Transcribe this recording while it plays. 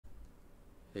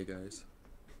Hey guys,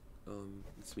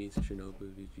 it's me,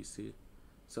 Shinobu VGC.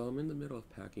 So I'm in the middle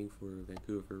of packing for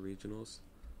Vancouver Regionals.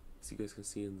 As you guys can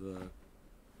see in the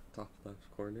top left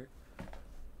corner,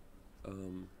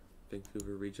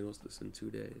 Vancouver Regionals is in 2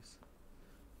 days.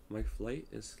 My flight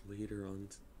is later on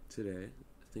today,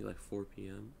 I think like 4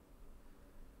 p.m.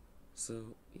 So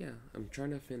yeah, I'm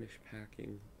trying to finish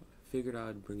packing. I figured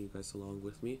I'd bring you guys along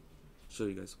with me, show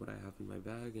you guys what I have in my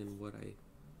bag and what I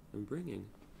am bringing.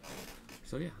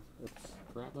 So yeah, let's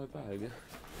grab my bag.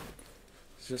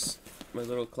 It's just my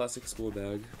little classic school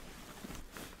bag.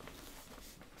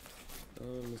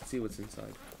 Let's see what's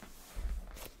inside.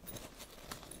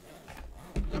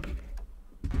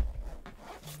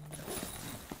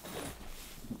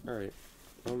 Alright,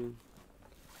 I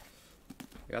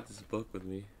got this book with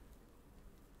me.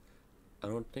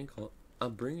 I'm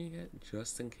bringing it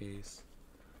just in case.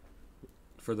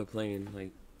 For the plane,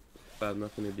 like, if I have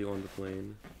nothing to do on the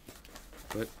plane.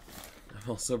 But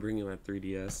I'm also bringing my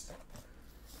 3DS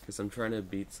because I'm trying to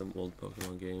beat some old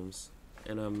Pokemon games,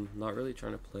 and I'm not really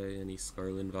trying to play any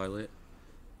Scarlet and Violet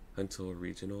until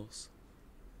Regionals.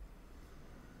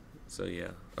 So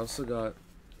yeah, I also got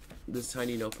this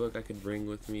tiny notebook I could bring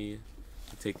with me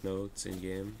to take notes in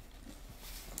game.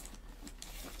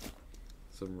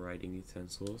 Some writing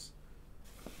utensils.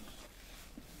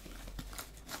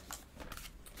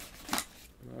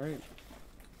 Alright,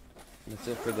 that's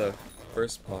it for the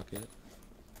first pocket.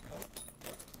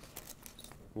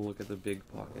 We'll look at the big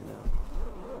pocket now.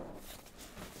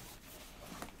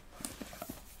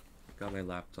 Got my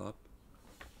laptop,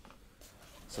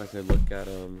 so I could look at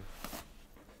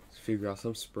figure out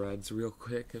some spreads real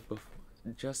quick before,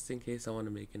 just in case I want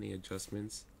to make any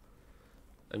adjustments.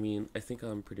 I mean, I think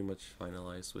I'm pretty much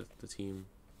finalized with the team.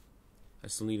 I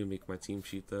still need to make my team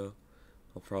sheet though.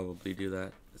 I'll probably do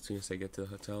that as soon as I get to the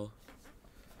hotel.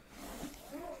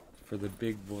 For the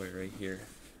big boy right here.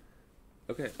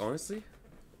 Okay, honestly,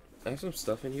 I have some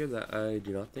stuff in here that I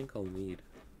do not think I'll need,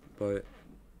 but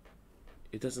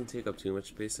it doesn't take up too much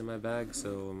space in my bag,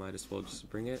 so I might as well just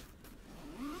bring it.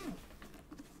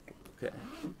 Okay.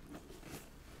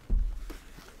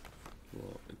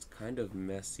 Well, it's kind of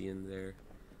messy in there,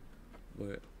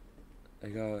 but I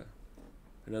got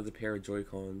another pair of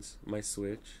Joy-Cons, my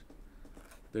Switch,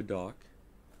 the dock,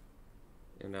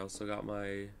 and I also got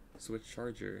my Switch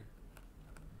charger.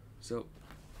 So,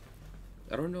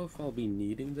 I don't know if I'll be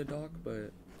needing the dock,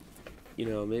 but, you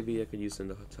know, maybe I could use it in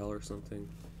the hotel or something.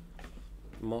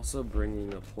 I'm also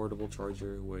bringing a portable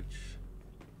charger, which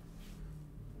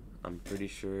I'm pretty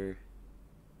sure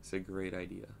is a great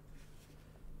idea.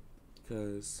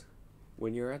 Because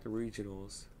when you're at the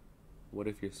regionals, what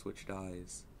if your Switch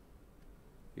dies?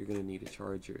 You're gonna need a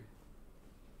charger.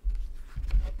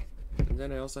 And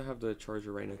then I also have the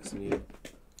charger right next to me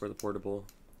for the portable.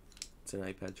 It's an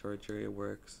iPad charger, it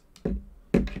works.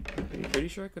 I'm pretty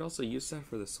sure I could also use that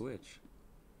for the Switch.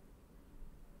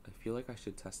 I feel like I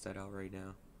should test that out right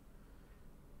now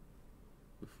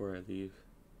before I leave.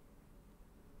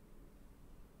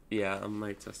 Yeah, I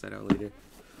might test that out later.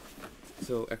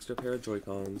 So, extra pair of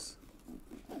Joy-Cons.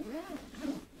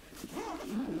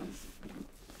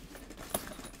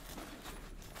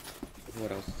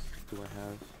 What else do I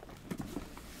have?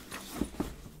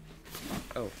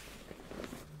 Oh.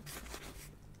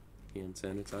 Hand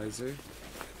sanitizer.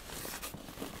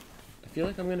 I feel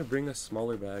like I'm gonna bring a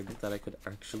smaller bag that I could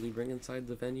actually bring inside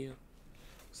the venue.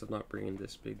 So I'm not bringing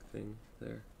this big thing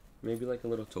there. Maybe like a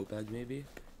little tote bag maybe?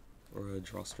 Or a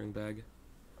drawstring bag.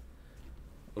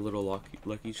 A little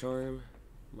Lucky Charm.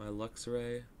 My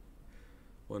Luxray.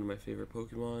 One of my favorite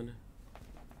Pokemon.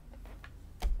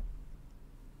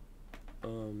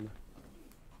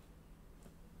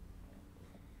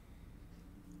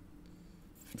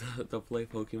 The Play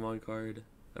Pokemon card.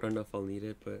 I don't know if I'll need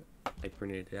it, but I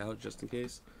printed it out just in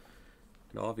case.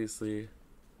 And obviously,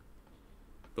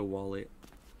 the wallet.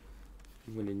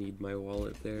 I'm gonna need my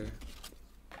wallet there.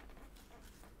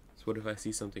 So what if I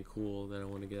see something cool that I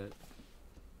want to get?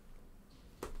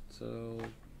 So,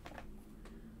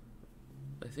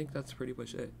 I think that's pretty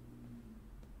much it.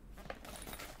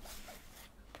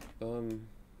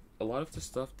 A lot of the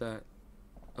stuff that...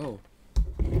 Oh.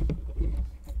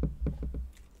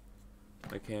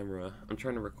 My camera. I'm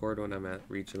trying to record when I'm at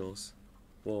regionals.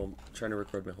 Well, I'm trying to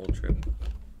record my whole trip.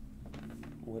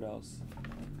 What else?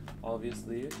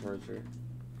 Obviously, a charger.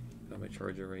 Got my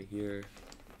charger right here.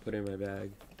 Put it in my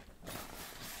bag.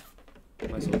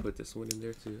 Might as well put this one in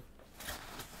there too.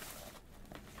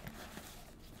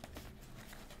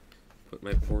 Put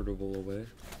my portable away.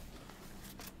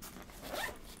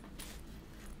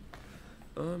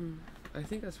 I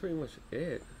think that's pretty much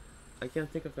it. I can't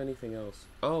think of anything else.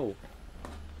 Oh,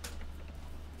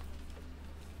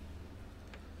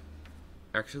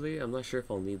 Actually, I'm not sure if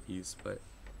I'll need these, but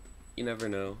you never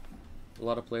know. A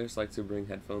lot of players like to bring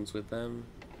headphones with them.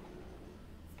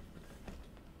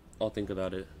 I'll think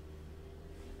about it.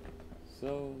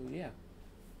 So, yeah.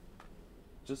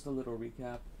 Just a little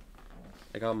recap.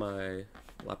 I got my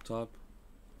laptop,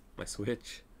 my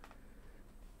Switch,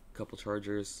 a couple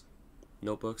chargers,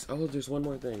 notebooks. Oh, there's one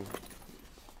more thing.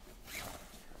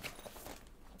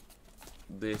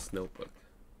 This notebook.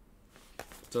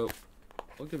 So,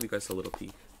 I'll give you guys a little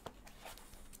peek.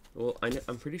 Well,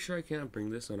 I'm pretty sure I can't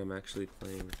bring this when I'm actually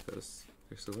playing because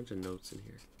there's a bunch of notes in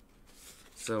here.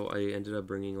 So I ended up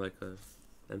bringing like a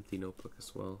empty notebook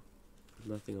as well.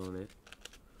 Nothing on it.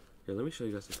 Here, let me show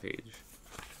you guys a page.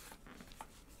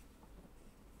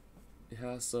 It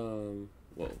has some...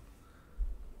 whoa.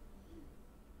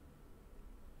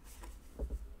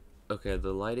 Okay,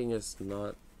 the lighting is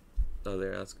not... oh,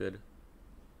 there, that's good.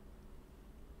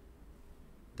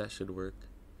 That should work.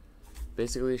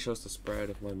 Basically, it shows the spread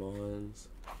of my mons,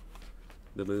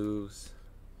 the moves,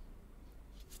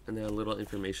 and then a little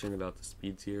information about the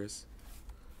speed tiers.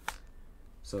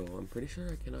 So I'm pretty sure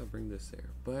I cannot bring this there,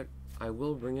 but I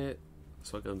will bring it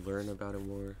so I can learn about it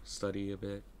more, study a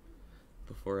bit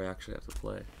before I actually have to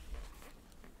play.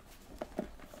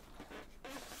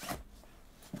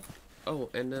 Oh,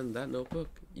 and then that notebook,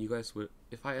 you guys would,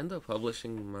 if I end up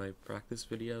publishing my practice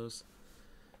videos,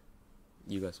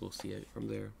 you guys will see it from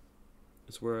there.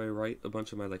 It's where I write a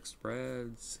bunch of my like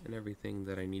spreads and everything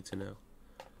that I need to know.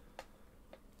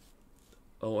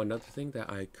 Oh, another thing that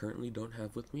I currently don't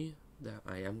have with me that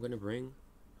I am going to bring,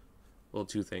 well,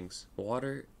 two things,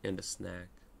 water and a snack.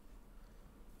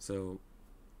 So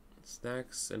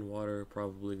snacks and water are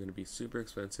probably going to be super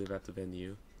expensive at the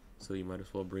venue, so you might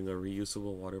as well bring a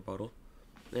reusable water bottle.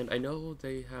 And I know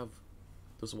they have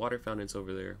those water fountains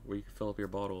over there where you can fill up your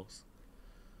bottles.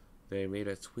 They made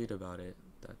a tweet about it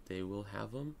that they will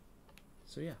have them,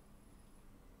 so yeah.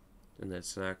 And then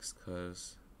snacks,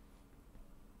 cause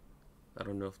I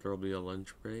don't know if there'll be a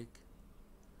lunch break.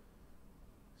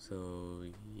 So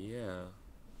yeah,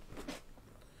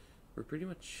 we're pretty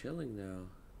much chilling now.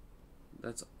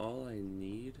 That's all I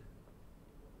need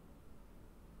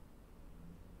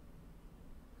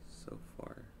so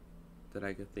far that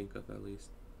I could think of, at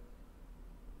least.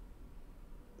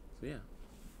 So yeah,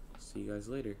 see you guys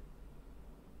later.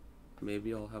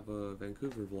 Maybe I'll have a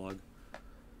Vancouver vlog.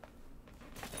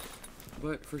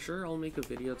 But for sure, I'll make a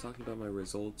video talking about my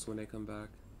results when I come back.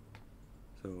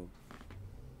 So,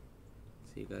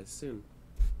 see you guys soon.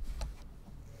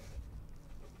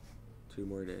 2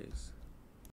 more days.